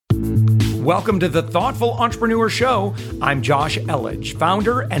Welcome to the Thoughtful Entrepreneur Show. I'm Josh Elledge,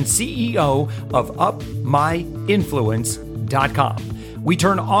 founder and CEO of UpMyInfluence.com. We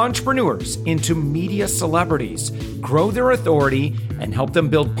turn entrepreneurs into media celebrities, grow their authority, and help them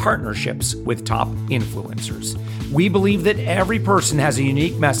build partnerships with top influencers. We believe that every person has a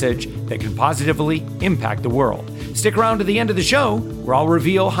unique message that can positively impact the world. Stick around to the end of the show, where I'll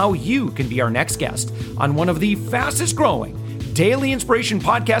reveal how you can be our next guest on one of the fastest growing daily inspiration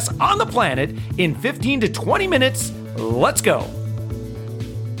podcasts on the planet in 15 to 20 minutes. Let's go.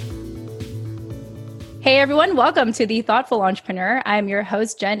 Hey everyone, welcome to The Thoughtful Entrepreneur. I'm your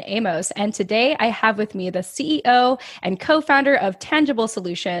host, Jen Amos, and today I have with me the CEO and co-founder of Tangible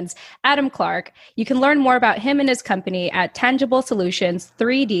Solutions, Adam Clark. You can learn more about him and his company at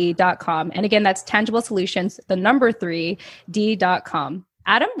tangiblesolutions3d.com. And again, that's Tangible Solutions, the number 3d.com.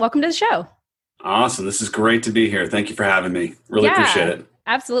 Adam, welcome to the show. Awesome. This is great to be here. Thank you for having me. Really appreciate it.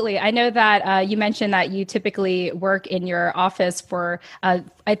 Absolutely. I know that you mentioned that you typically work in your office for, I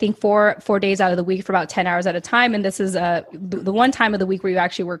think, four days out of the week for about 10 hours at a time. And this is the one time of the week where you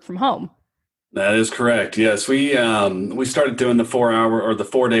actually work from home. That is correct. Yes. We started doing the 4-hour or the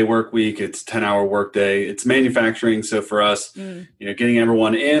 4-day work week. It's 10-hour work day. It's manufacturing. So for us, getting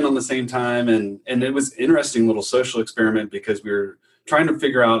everyone in on the same time. And it was an interesting little social experiment because we were trying to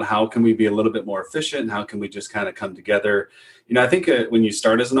figure out how can we be a little bit more efficient and how can we just kind of come together. I think when you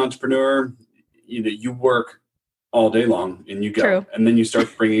start as an entrepreneur, you work all day long and you go. True. And then you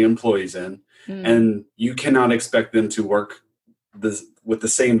start bringing employees in and you cannot expect them to work with the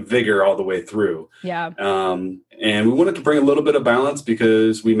same vigor all the way through. Yeah. And we wanted to bring a little bit of balance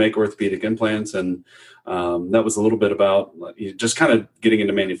because we make orthopedic implants, and that was a little bit about just kind of getting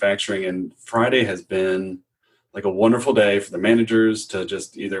into manufacturing. And Friday has been like a wonderful day for the managers to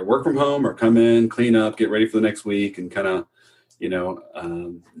just either work from home or come in, clean up, get ready for the next week, and kind of,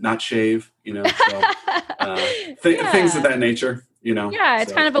 not shave, things of that nature, Yeah,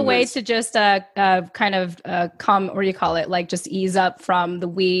 it's kind of a way to just come, what do you call it? Like just ease up from the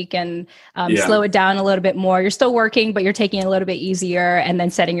week and slow it down a little bit more. You're still working, but you're taking it a little bit easier and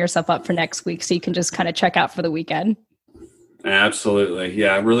then setting yourself up for next week so you can just kind of check out for the weekend. Absolutely.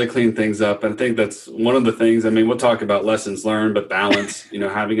 Yeah. Really clean things up. And I think that's one of the things, we'll talk about lessons learned, but balance,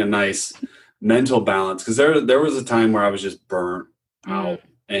 having a nice mental balance. Cause there was a time where I was just burnt out,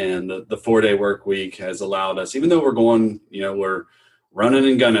 and the 4-day work week has allowed us, even though we're going, we're running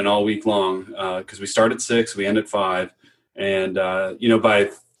and gunning all week long. Cause we start at 6, we end at 5. And,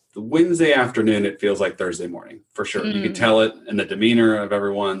 by the Wednesday afternoon, it feels like Thursday morning for sure. You can tell it in the demeanor of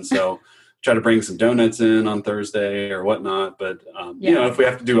everyone. So try to bring some donuts in on Thursday or whatnot. But, if we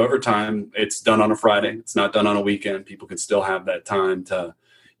have to do overtime, it's done on a Friday. It's not done on a weekend. People can still have that time to,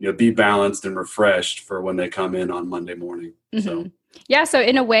 be balanced and refreshed for when they come in on Monday morning. So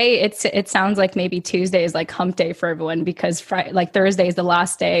in a way, it sounds like maybe Tuesday is like hump day for everyone because Thursday is the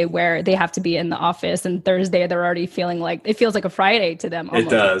last day where they have to be in the office, and Thursday they're already feeling like it feels like a Friday to them. Almost, it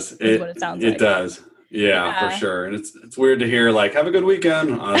does. Is what it sounds like. It does. Yeah, for sure. And it's weird to hear like, have a good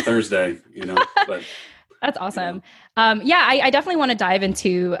weekend on a Thursday, but that's awesome. I definitely want to dive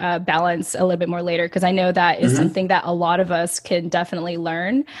into balance a little bit more later, because I know that is something that a lot of us can definitely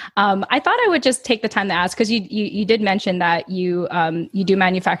learn. I thought I would just take the time to ask, because you did mention that you do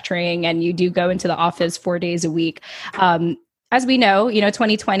manufacturing and you do go into the office 4 days a week. As we know,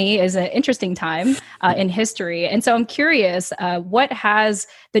 2020 is an interesting time in history. And so I'm curious, what has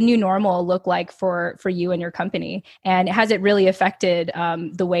the new normal look like for you and your company? And has it really affected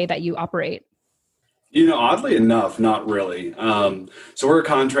the way that you operate? Oddly enough, not really. So we're a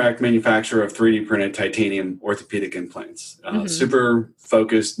contract manufacturer of 3D printed titanium orthopedic implants, super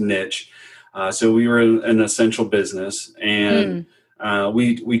focused niche. So we were an essential business, and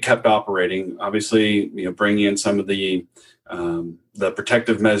we kept operating, obviously, bringing in some of the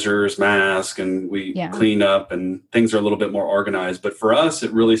protective measures, mask, and we clean up, and things are a little bit more organized. But for us,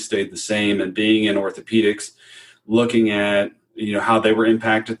 it really stayed the same. And being in orthopedics, looking at, how they were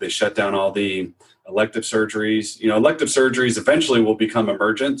impacted, they shut down all the elective surgeries. Elective surgeries eventually will become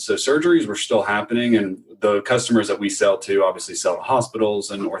emergent. So surgeries were still happening, and the customers that we sell to obviously sell to hospitals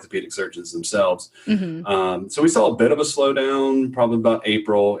and orthopedic surgeons themselves. So we saw a bit of a slowdown probably about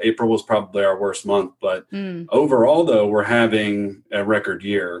April. April was probably our worst month, but overall though, we're having a record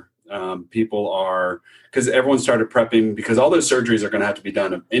year. People are, because everyone started prepping, because all those surgeries are going to have to be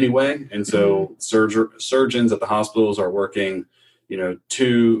done anyway. And so surgeons at the hospitals are working,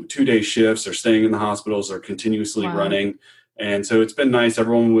 2-day shifts, are staying in the hospitals, are continuously running. And so it's been nice.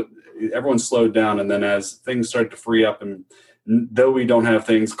 Everyone slowed down. And then as things started to free up and though we don't have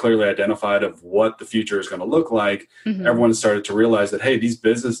things clearly identified of what the future is going to look like, everyone started to realize that, hey,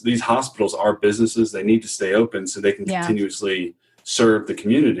 these hospitals are businesses. They need to stay open so they can continuously serve the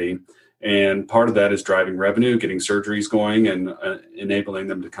community. And part of that is driving revenue, getting surgeries going, and enabling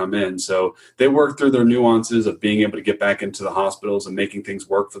them to come in. So they work through their nuances of being able to get back into the hospitals and making things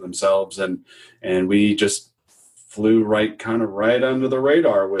work for themselves. And we just flew right under the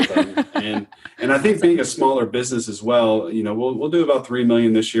radar with them. and I think being a smaller business as well, we'll do about 3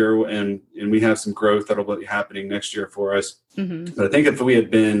 million this year, and we have some growth that'll be happening next year for us. But I think if we had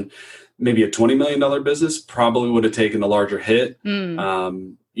been maybe a $20 million business, probably would have taken a larger hit.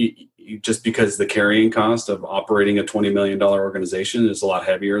 Just because the carrying cost of operating a $20 million organization is a lot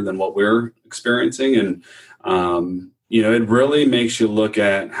heavier than what we're experiencing. And, it really makes you look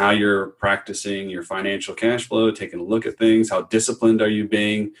at how you're practicing your financial cash flow, taking a look at things, how disciplined are you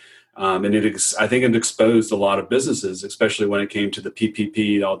being? And I think it exposed a lot of businesses, especially when it came to the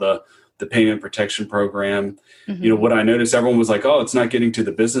PPP, all the payment protection program. What I noticed, everyone was like, oh, it's not getting to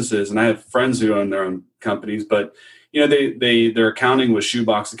the businesses. And I have friends who own their own companies, but their accounting was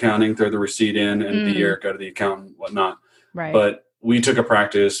shoebox accounting, throw the receipt in and the year, go to the accountant, whatnot. Right. But we took a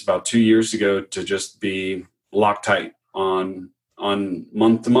practice about 2 years ago to just be locked tight on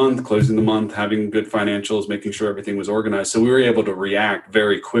month to month, closing the month, having good financials, making sure everything was organized. So we were able to react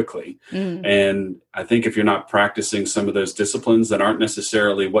very quickly. And I think if you're not practicing some of those disciplines that aren't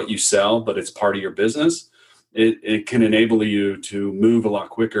necessarily what you sell, but it's part of your business, it can enable you to move a lot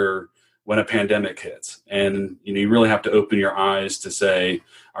quicker when a pandemic hits. And you really have to open your eyes to say,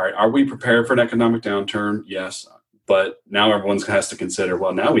 all right, are we prepared for an economic downturn? Yes. But now everyone has to consider,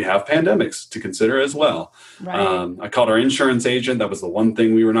 well, now we have pandemics to consider as well. Right. I called our insurance agent. That was the one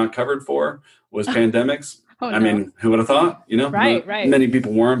thing we were not covered for, was pandemics. I mean, who would have thought, Right. Many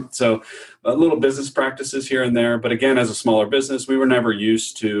people weren't. So little business practices here and there. But again, as a smaller business, we were never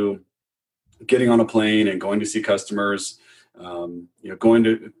used to getting on a plane and going to see customers, going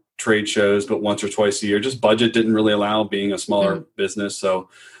to trade shows, but once or twice a year. Just budget didn't really allow, being a smaller business. So,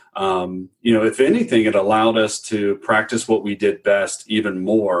 if anything, it allowed us to practice what we did best even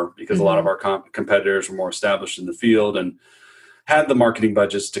more, because a lot of our competitors were more established in the field and had the marketing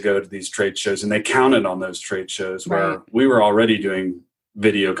budgets to go to these trade shows, and they counted on those trade shows where we were already doing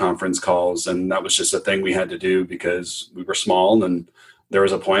video conference calls, and that was just a thing we had to do because we were small. And there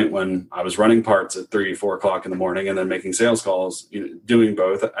was a point when I was running parts at 3-4 o'clock in the morning and then making sales calls, doing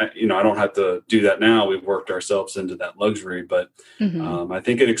both. I don't have to do that now. We've worked ourselves into that luxury, but I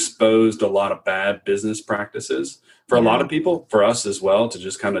think it exposed a lot of bad business practices for a lot of people, for us as well, to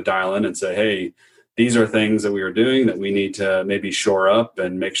just kind of dial in and say, hey, these are things that we are doing that we need to maybe shore up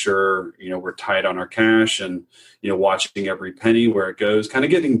and make sure, we're tight on our cash and, watching every penny where it goes, kind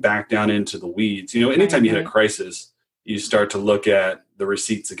of getting back down into the weeds. Anytime you hit a crisis, you start to look at the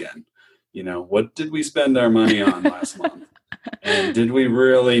receipts again. What did we spend our money on last month? And did we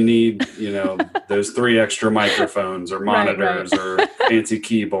really need, those 3 extra microphones or monitors or fancy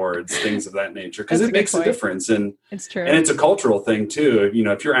keyboards, things of that nature? Because it makes a difference. And it's true. And it's a cultural thing too.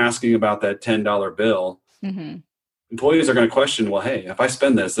 If you're asking about that $10 bill, employees are going to question, well, hey, if I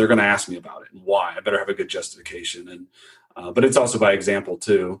spend this, they're going to ask me about it and why. I better have a good justification. And but it's also by example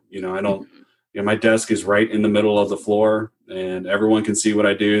too. I don't. My desk is right in the middle of the floor, and everyone can see what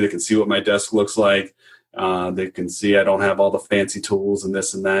I do. They can see what my desk looks like. They can see I don't have all the fancy tools and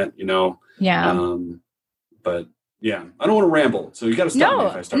this and that, Yeah. But yeah, I don't want to ramble. So you got to stop me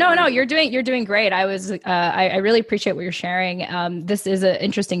if I start. No, you're doing great. I really appreciate what you're sharing. This is an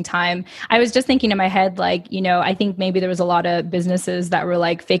interesting time. I was just thinking in my head, I think maybe there was a lot of businesses that were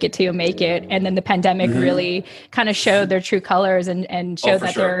like, fake it till you make it. And then the pandemic really kind of showed their true colors and showed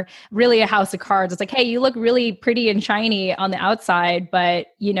that they're really a house of cards. It's like, hey, you look really pretty and shiny on the outside,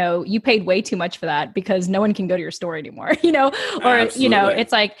 but you paid way too much for that because no one can go to your store anymore, Absolutely.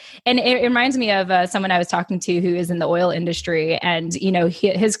 It's like, and it reminds me of someone I was talking to who is in the oil industry, and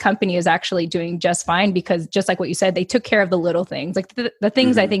his company is actually doing just fine because, just like what you said, they took care of the little things, like the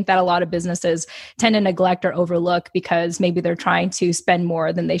things I think that a lot of businesses tend to neglect or overlook because maybe they're trying to spend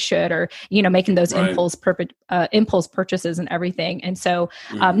more than they should, or making those impulse purchases and everything. And so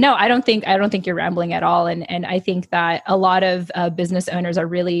no, I don't think you're rambling at all, and I think that a lot of business owners are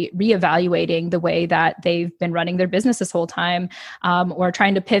really reevaluating the way that they've been running their business this whole time, or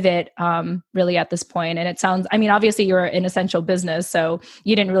trying to pivot really at this point. And it sounds, obviously you're an essential business, so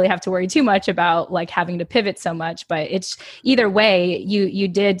you didn't really have to worry too much about like having to pivot so much, but it's either way, you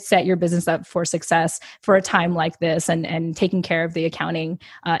did set your business up for success for a time like this, and taking care of the accounting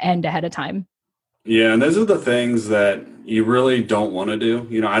end ahead of time. Yeah, and those are the things that you really don't want to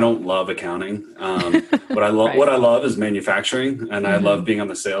do. I don't love accounting. What I love, Right. what I love is manufacturing, and I love Mm-hmm. being on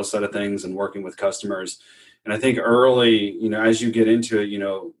the sales side of things and working with customers. And I think early, as you get into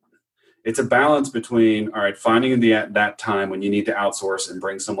it, it's a balance between, all right, finding at that time when you need to outsource and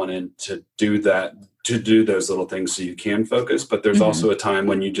bring someone in to do that, to do those little things so you can focus. But there's Mm-hmm. also a time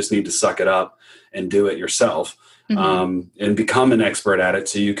when you just need to suck it up and do it yourself, Mm-hmm. and become an expert at it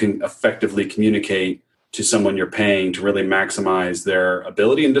so you can effectively communicate to someone you're paying to really maximize their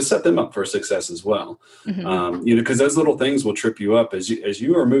ability and to set them up for success as well. Mm-hmm. Because those little things will trip you up as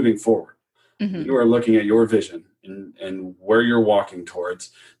you are moving forward. Mm-hmm. You are looking at your vision and where you're walking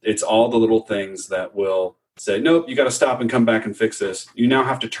towards. It's all the little things that will say, nope, you got to stop and come back and fix this. You now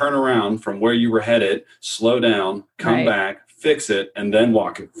have to turn around from where you were headed, slow down, come Right. back, fix it, and then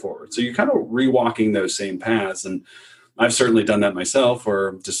walk it forward. So you're kind of rewalking those same paths. And I've certainly done that myself,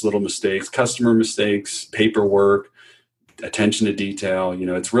 or just little mistakes, customer mistakes, paperwork, attention to detail.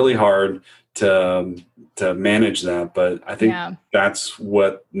 It's really hard to manage that, but I think Yeah. that's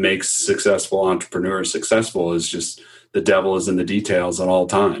what makes successful entrepreneurs successful, is just the devil is in the details at all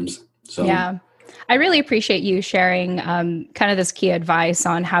times. So Yeah. I really appreciate you sharing kind of this key advice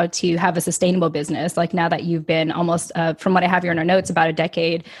on how to have a sustainable business. Like now that you've been almost, from what I have here in our notes, about a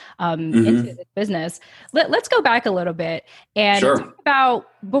decade into this business. Let's go back a little bit and Sure. talk about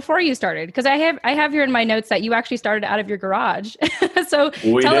before you started, because I have here in my notes that you actually started out of your garage. So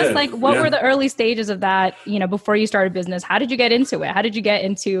We tell us, did. like, what Yeah. were the early stages of that? Before you started business, how did you get into it? How did you get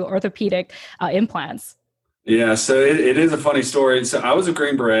into orthopedic implants? Yeah, so it is a funny story. So I was a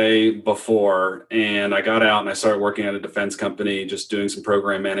Green Beret before, and I got out and I started working at a defense company, just doing some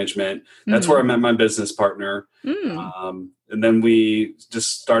program management. That's where I met my business partner. And then we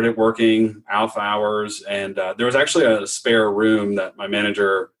just started working alpha hours. And there was actually a spare room that my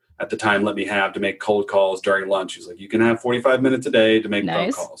manager at the time let me have to make cold calls during lunch. He's like, you can have 45 minutes a day to make phone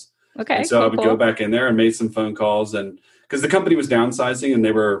Nice. calls. Okay. And so I would cool. go back in there and made some phone calls, and because the company was downsizing and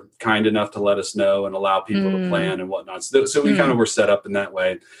they were kind enough to let us know and allow people to plan and whatnot. So we kind of were set up in that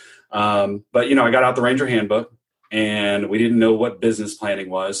way. But, I got out the Ranger Handbook, and we didn't know what business planning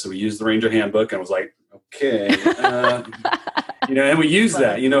was. So we used the Ranger Handbook and was like, okay, and we used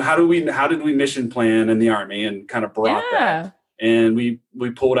that, how did we mission plan in the Army, and kind of brought that. And we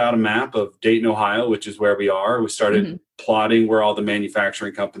pulled out a map of Dayton, Ohio, which is where we are. We started plotting where all the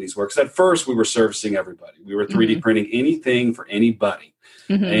manufacturing companies were. Because at first we were servicing everybody. We were 3D printing anything for anybody.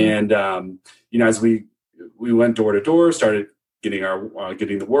 And, as we went door to door, started getting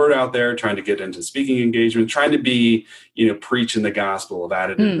getting the word out there, trying to get into speaking engagement, trying to be, preaching the gospel of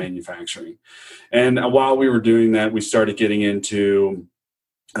additive manufacturing. And while we were doing that, we started getting into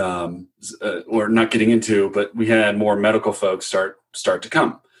or not getting into, but we had more medical folks start to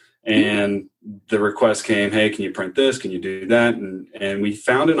come, and the request came, hey, can you print this? Can you do that? And we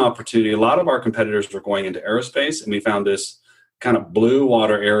found an opportunity. A lot of our competitors were going into aerospace, and we found this kind of blue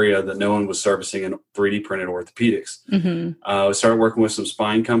water area that no one was servicing in 3D printed orthopedics. We started working with some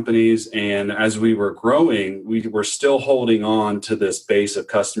spine companies, and as we were growing, we were still holding on to this base of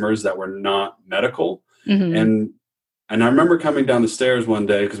customers that were not medical. And I remember coming down the stairs one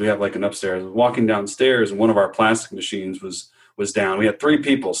day, because we have like an upstairs, walking downstairs, and one of our plastic machines was down. We had 3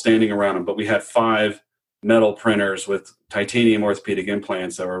 people standing around them, but we had 5 metal printers with titanium orthopedic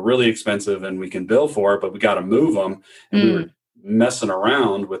implants that were really expensive, and we can bill for it, but we got to move them. And we were messing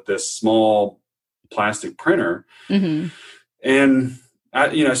around with this small plastic printer. And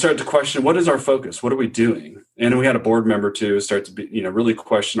I started to question, what is our focus? What are we doing? And we had a board member too start to be, really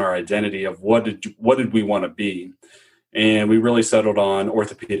question our identity of what did we want to be? And we really settled on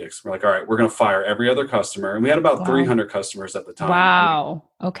orthopedics. We're like, all right, we're going to fire every other customer. And we had about 300 customers at the time. Wow.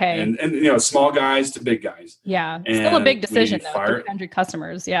 Okay. And small guys to big guys. Yeah. And still a big decision though. Fired, 300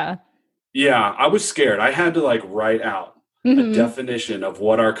 customers. Yeah. Yeah. I was scared. I had to write out a definition of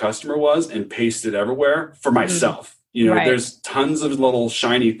what our customer was and paste it everywhere for myself. Right. There's tons of little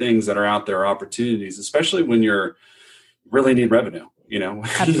shiny things that are out there, opportunities, especially when you're really need revenue,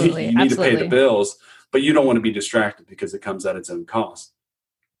 Absolutely. you need to pay the bills, but you don't want to be distracted because it comes at its own cost.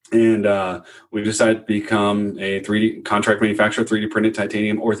 And we decided to become a 3D contract manufacturer, 3D printed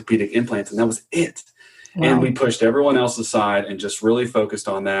titanium orthopedic implants. And that was it. Wow. And we pushed everyone else aside and just really focused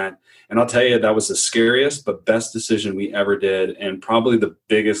on that. And I'll tell you, that was the scariest but best decision we ever did. And probably the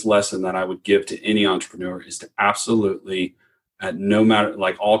biggest lesson that I would give to any entrepreneur is to absolutely, at no matter,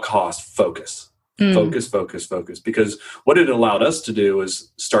 all cost, focus. Focus. Because what it allowed us to do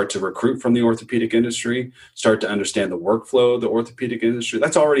is start to recruit from the orthopedic industry, start to understand the workflow of the orthopedic industry.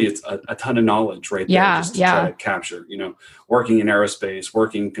 That's already a ton of knowledge right there just to try to capture, working in aerospace,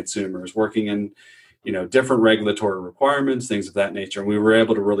 working in consumers, working in, different regulatory requirements, things of that nature. And we were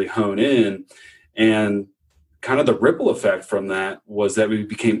able to really hone in, and kind of the ripple effect from that was that we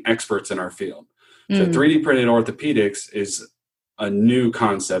became experts in our field. So 3D printed orthopedics is a new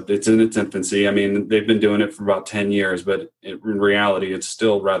concept. It's in its infancy. I mean, they've been doing it for about 10 years, but in reality, it's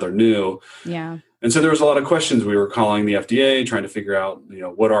still rather new. Yeah. And so there was a lot of questions. We were calling the FDA, trying to figure out,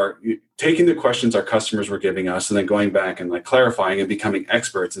 taking the questions our customers were giving us and then going back and clarifying and becoming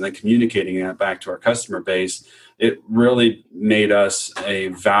experts and then communicating that back to our customer base. It really made us a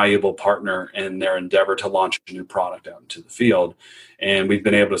valuable partner in their endeavor to launch a new product out into the field. And we've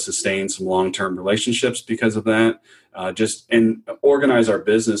been able to sustain some long-term relationships because of that. And organize our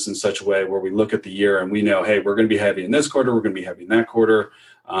business in such a way where we look at the year and we know, hey, we're going to be heavy in this quarter, we're going to be heavy in that quarter.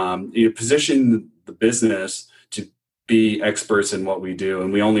 Position the business to be experts in what we do.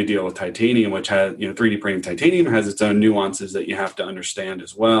 And we only deal with titanium, which has, 3D printing titanium has its own nuances that you have to understand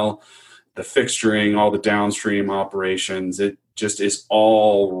as well. The fixturing, all the downstream operations, it just is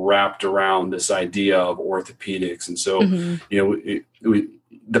all wrapped around this idea of orthopedics. And so,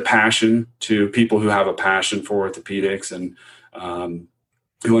 the passion to people who have a passion for orthopedics and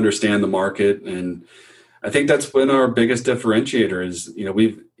who understand the market. And I think that's been our biggest differentiator is,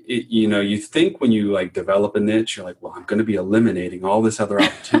 you think when you develop a niche, you're like, well, I'm going to be eliminating all this other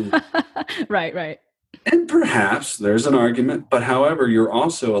opportunity. Right. And perhaps there's an argument, but however, you're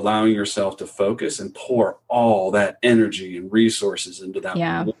also allowing yourself to focus and pour all that energy and resources into that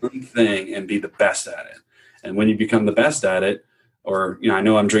one thing and be the best at it. And when you become the best at it, or, I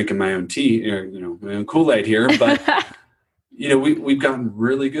know I'm drinking my own tea, my own Kool-Aid here, but, we've gotten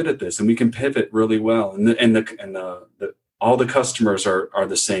really good at this and we can pivot really well. And all the customers are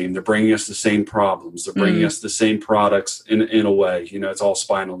the same. They're bringing us the same problems. They're bringing us the same products in a way, it's all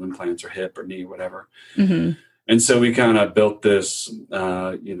spinal implants or hip or knee, whatever. Mm-hmm. And so we kind of built this,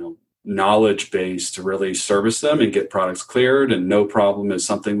 knowledge base to really service them and get products cleared, and no problem is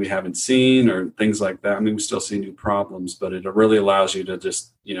something we haven't seen or things like that. I mean, we still see new problems, but it really allows you to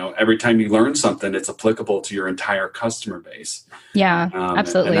just, every time you learn something, it's applicable to your entire customer base. Yeah,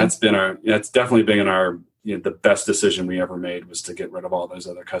 absolutely. And that's definitely been our, the best decision we ever made was to get rid of all those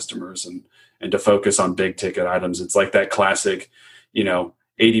other customers and to focus on big ticket items. It's like that classic,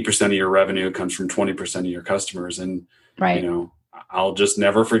 80% of your revenue comes from 20% of your customers. And, I'll just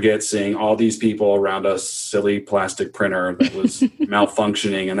never forget seeing all these people around a silly plastic printer that was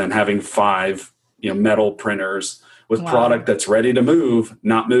malfunctioning, and then having 5, metal printers with product that's ready to move,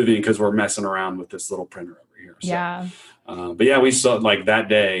 not moving because we're messing around with this little printer over here. So, yeah. But we saw that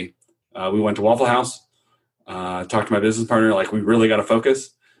day, we went to Waffle House, talked to my business partner, we really got to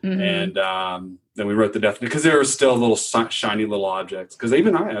focus. Mm-hmm. And then we wrote the definition because there were still little shiny little objects. Because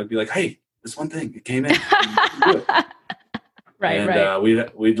even I'd be like, hey, this one thing, it came in. Right.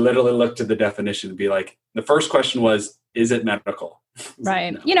 We'd literally look to the definition and be like, the first question was, is it medical?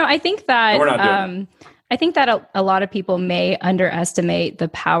 Right. No. I think that we're not doing a lot of people may underestimate the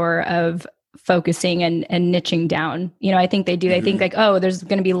power of focusing and niching down. I think they do. They think there's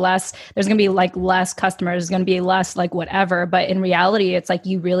going to be less customers, there's going to be less whatever. But in reality, it's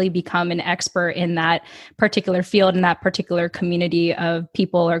you really become an expert in that particular field, in that particular community of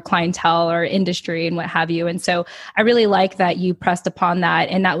people or clientele or industry and what have you. And so I really like that you pressed upon that.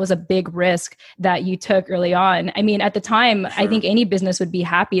 And that was a big risk that you took early on. I mean, at the time, sure, I think any business would be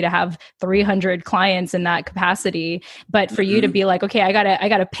happy to have 300 clients in that capacity. But for you to be like, okay, I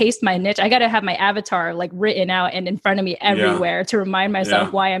gotta paste my niche. I gotta have my avatar written out and in front of me everywhere to remind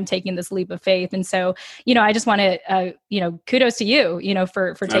myself why I'm taking this leap of faith. And so, I just want to, kudos to you,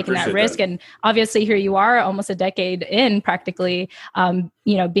 for taking that risk. That. And obviously here you are almost a decade in practically,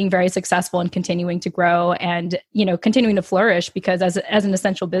 being very successful and continuing to grow and, continuing to flourish because as an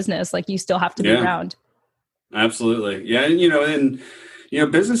essential business, you still have to be around. Absolutely. Yeah. And,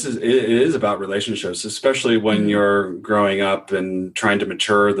 business it is about relationships, especially when you're growing up and trying to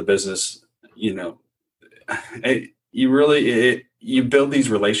mature the business. You build these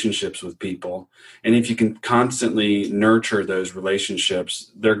relationships with people. And if you can constantly nurture those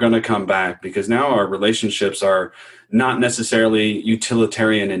relationships, they're going to come back, because now our relationships are not necessarily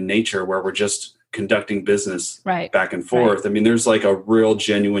utilitarian in nature where we're just conducting business back and forth. Right. I mean, there's a real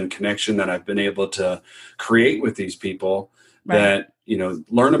genuine connection that I've been able to create with these people that,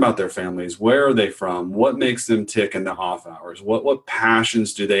 learn about their families. Where are they from? What makes them tick in the off hours? What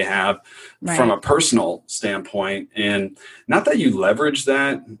passions do they have from a personal standpoint? And not that you leverage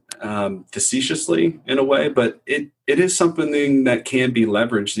that facetiously in a way, but it is something that can be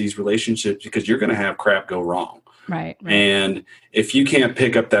leveraged, these relationships, because you're going to have crap go wrong. Right. And if you can't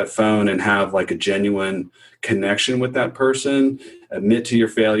pick up that phone and have like a genuine connection with that person, admit to your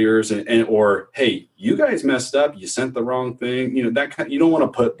failures and or, hey, you guys messed up, you sent the wrong thing, you don't want to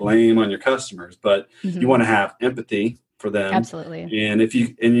put blame on your customers, but you want to have empathy for them. Absolutely. And if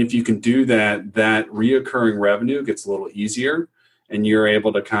you can do that, that reoccurring revenue gets a little easier, and you're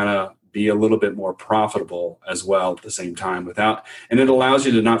able to kind of be a little bit more profitable as well at the same time and it allows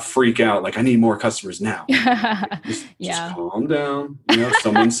you to not freak out. Like, I need more customers now. Just calm down. If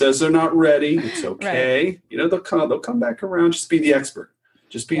someone says they're not ready, it's okay. Right. They'll come back around. Just be the expert.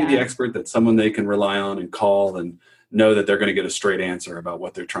 Just be the expert, that someone they can rely on and call and know that they're going to get a straight answer about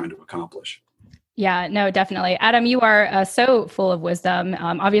what they're trying to accomplish. Yeah, no, definitely. Adam, you are so full of wisdom.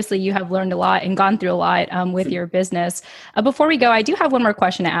 Obviously, you have learned a lot and gone through a lot with your business. Before we go, I do have one more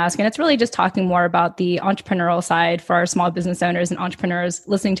question to ask, and it's really just talking more about the entrepreneurial side for our small business owners and entrepreneurs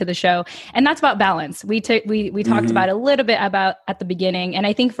listening to the show, and that's about balance. We talked about a little bit about at the beginning, and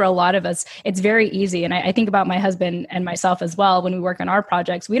I think for a lot of us, it's very easy. And I think about my husband and myself as well. When we work on our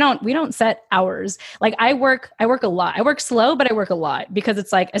projects, we don't set hours. Like I work a lot. I work slow, but I work a lot, because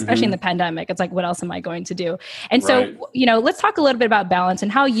it's like, especially in the pandemic, it's like, what else am I going to do? And so, let's talk a little bit about balance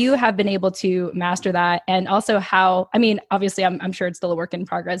and how you have been able to master that. And also how, obviously I'm sure it's still a work in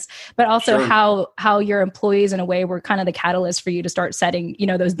progress, but also how your employees in a way were kind of the catalyst for you to start setting,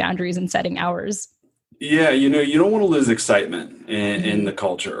 those boundaries and setting hours. Yeah. You don't want to lose excitement in the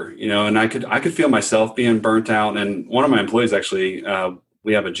culture, and I could feel myself being burnt out. And one of my employees actually,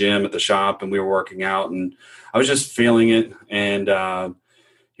 we have a gym at the shop and we were working out, and I was just feeling it. And,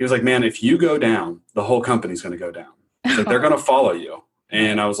 he was like, man, if you go down, the whole company's going to go down. So they're going to follow you.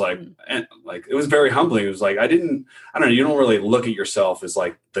 And I was like, it was very humbling. It was like, I don't know, you don't really look at yourself as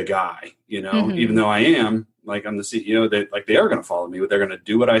like the guy, even though I am, like, I'm the CEO, they are going to follow me, but they're going to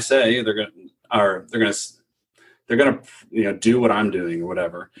do what I say. They're going to do what I'm doing or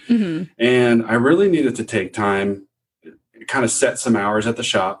whatever. And I really needed to take time, kind of set some hours at the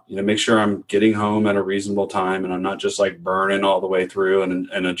shop, make sure I'm getting home at a reasonable time, and I'm not just like burning all the way through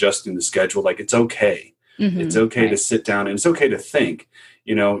and adjusting the schedule. Like, it's okay. It's okay to sit down, and it's okay to think.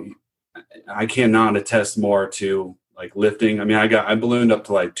 I cannot attest more to like lifting. I ballooned up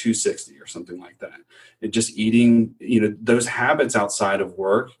to like 260 or something like that. And just eating, those habits outside of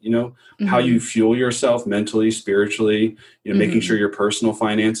work, how you fuel yourself mentally, spiritually, making sure your personal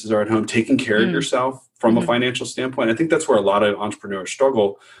finances are at home, taking care of yourself from a financial standpoint. I think that's where a lot of entrepreneurs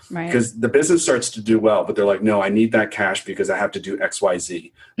struggle, because the business starts to do well, but they're like, no, I need that cash because I have to do X, Y,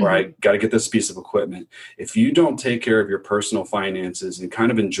 Z, or I got to get this piece of equipment. If you don't take care of your personal finances and kind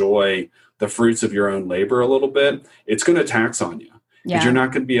of enjoy the fruits of your own labor a little bit, it's going to tax on you, because you're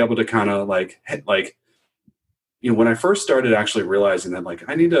not going to be able to kind of when I first started actually realizing that, like,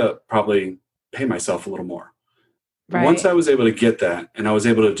 I need to probably pay myself a little more. Right. Once I was able to get that, and I was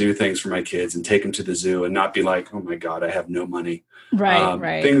able to do things for my kids and take them to the zoo and not be like, oh my God, I have no money.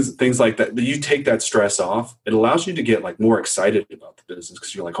 Right. Things like that. You take that stress off. It allows you to get like more excited about the business,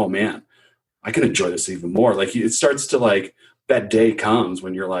 because you're like, oh man, I can enjoy this even more. Like, it starts to like, that day comes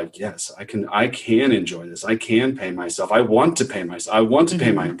when you're like, yes, I can enjoy this. I can pay myself. I want to pay myself. I want to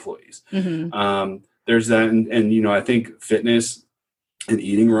pay my employees. There's that. And, I think fitness and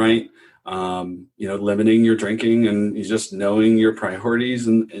eating right, limiting your drinking and just knowing your priorities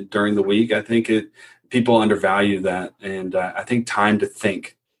and during the week. I think people undervalue that. And I think time to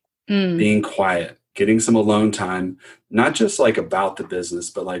think, being quiet, getting some alone time, not just like about the business,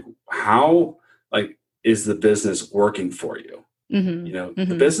 but like how, like, is the business working for you?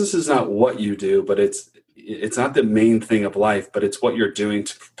 The business is not what you do, but it's not the main thing of life, but it's what you're doing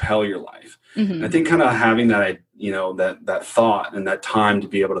to propel your life. I think kind of having that, that thought and that time to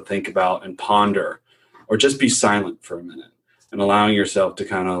be able to think about and ponder, or just be silent for a minute and allowing yourself to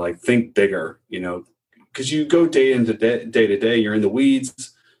kind of like think bigger, because you go day to day, you're in the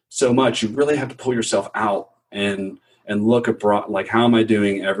weeds so much, you really have to pull yourself out and look abroad, like, how am I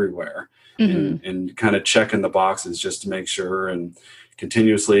doing everywhere? And kind of checking the boxes just to make sure, and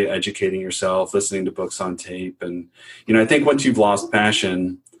continuously educating yourself, listening to books on tape. And, I think once you've lost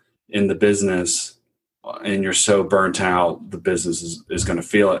passion in the business and you're so burnt out, the business is going to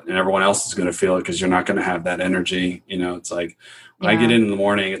feel it, and everyone else is going to feel it, because you're not going to have that energy. It's like when I get in the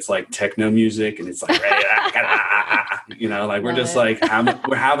morning, it's like techno music, and it's like, we're just like,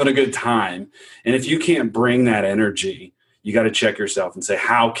 we're having a good time. And if you can't bring that energy, you got to check yourself and say,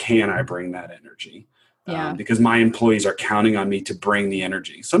 how can I bring that energy? Because my employees are counting on me to bring the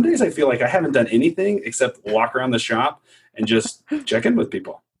energy. Some days I feel like I haven't done anything except walk around the shop and just check in with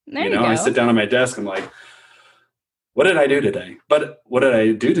people. There you go. I sit down at my desk. I'm like, what did I do today? But what did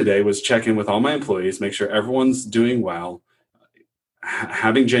I do today was check in with all my employees, make sure everyone's doing well,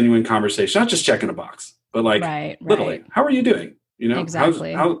 having genuine conversation, not just checking a box, but like literally, how are you doing?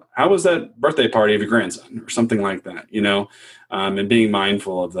 Exactly. How was that birthday party of your grandson or something like that, and being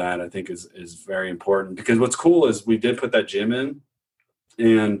mindful of that, I think is very important, because what's cool is we did put that gym in,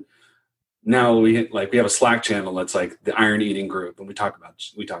 and now we have a Slack channel that's like the Iron Eating group. And we talk about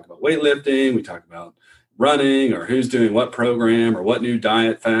weightlifting, we talk about running, or who's doing what program, or what new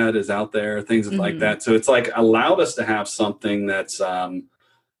diet fad is out there, things like that. So it's like allowed us to have something that's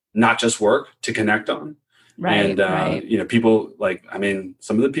not just work to connect on. Right. And, people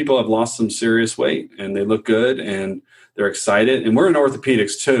some of the people have lost some serious weight and they look good and they're excited, and we're in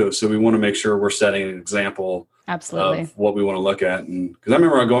orthopedics too. So we want to make sure we're setting an example of what we want to look at. And because I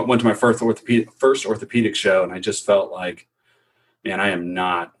remember I went to my first orthopedic show, and I just felt like, man, I am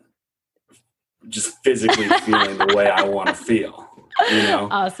not just physically feeling the way I want to feel,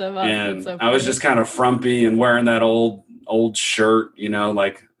 Awesome. And so I was just kind of frumpy and wearing that old shirt,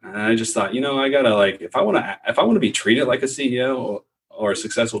 and I just thought, I gotta if I want to be treated like a CEO or a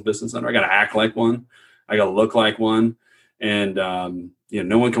successful business owner, I gotta act like one. I gotta look like one. And,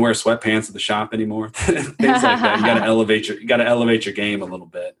 no one can wear sweatpants at the shop anymore. Things like that. You gotta elevate your game a little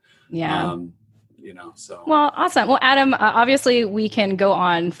bit. Yeah. So. Well, awesome. Well, Adam, obviously we can go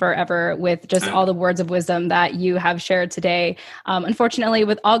on forever with just all the words of wisdom that you have shared today. Unfortunately,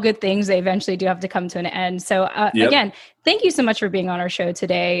 with all good things, they eventually do have to come to an end. So again, thank you so much for being on our show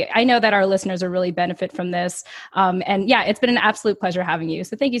today. I know that our listeners will really benefit from this. It's been an absolute pleasure having you.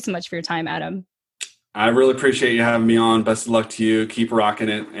 So thank you so much for your time, Adam. I really appreciate you having me on. Best of luck to you. Keep rocking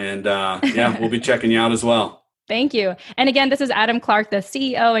it. And we'll be checking you out as well. Thank you. And again, this is Adam Clark, the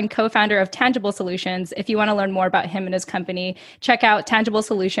CEO and co-founder of Tangible Solutions. If you want to learn more about him and his company, check out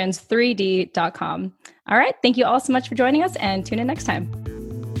tangiblesolutions3d.com. All right. Thank you all so much for joining us, and tune in next time.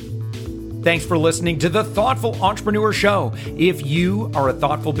 Thanks for listening to the Thoughtful Entrepreneur Show. If you are a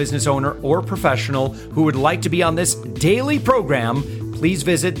thoughtful business owner or professional who would like to be on this daily program, please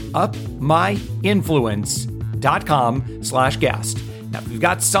visit upmyinfluence.com/guest. Now, if you've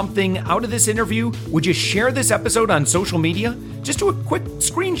got something out of this interview, would you share this episode on social media? Just do a quick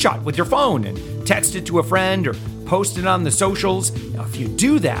screenshot with your phone and text it to a friend or post it on the socials. Now, if you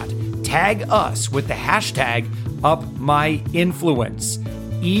do that, tag us with the hashtag UpMyInfluence.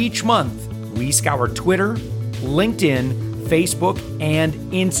 Each month, we scour Twitter, LinkedIn, Facebook, and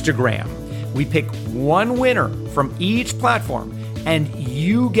Instagram. We pick one winner from each platform, and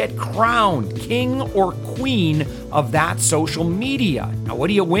you get crowned king or queen of that social media. Now, what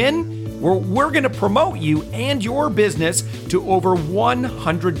do you win? We're going to promote you and your business to over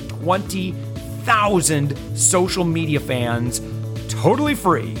 120,000 social media fans, totally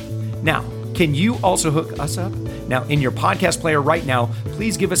free. Now, can you also hook us up? Now, in your podcast player right now,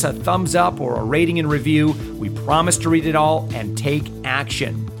 please give us a thumbs up or a rating and review. We promise to read it all and take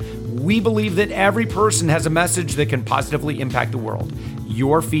action. We believe that every person has a message that can positively impact the world.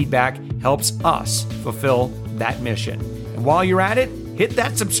 Your feedback helps us fulfill that mission. And while you're at it, hit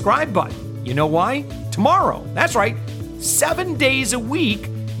that subscribe button. You know why? Tomorrow, that's right, 7 days a week,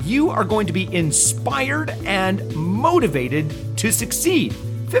 you are going to be inspired and motivated to succeed.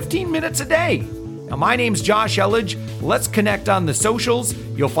 15 minutes a day. Now, my name's Josh Elledge. Let's connect on the socials.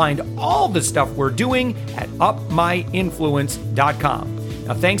 You'll find all the stuff we're doing at upmyinfluence.com.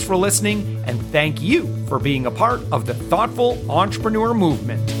 Now, thanks for listening, and thank you for being a part of the Thoughtful Entrepreneur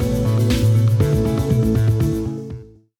Movement.